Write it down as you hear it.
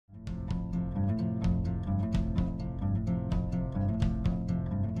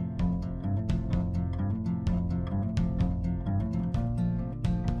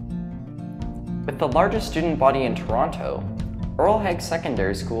With the largest student body in Toronto, Earl Haig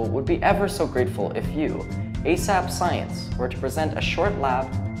Secondary School would be ever so grateful if you, ASAP Science, were to present a short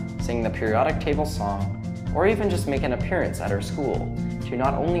lab, sing the periodic table song, or even just make an appearance at our school to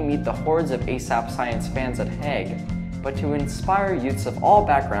not only meet the hordes of ASAP Science fans at Haig, but to inspire youths of all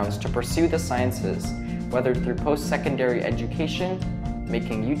backgrounds to pursue the sciences, whether through post-secondary education,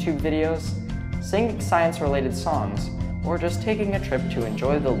 making YouTube videos, singing science-related songs, or just taking a trip to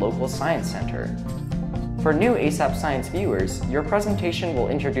enjoy the local science center. For new ASAP Science viewers, your presentation will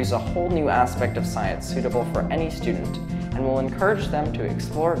introduce a whole new aspect of science suitable for any student and will encourage them to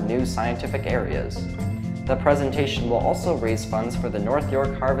explore new scientific areas. The presentation will also raise funds for the North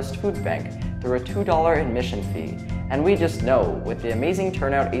York Harvest Food Bank through a $2 admission fee, and we just know with the amazing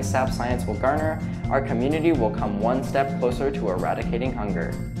turnout ASAP Science will garner, our community will come one step closer to eradicating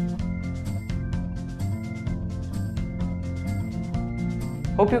hunger.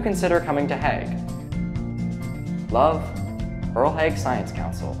 Hope you consider coming to Haig. Love, Earl Haig Science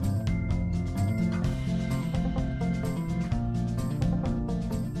Council.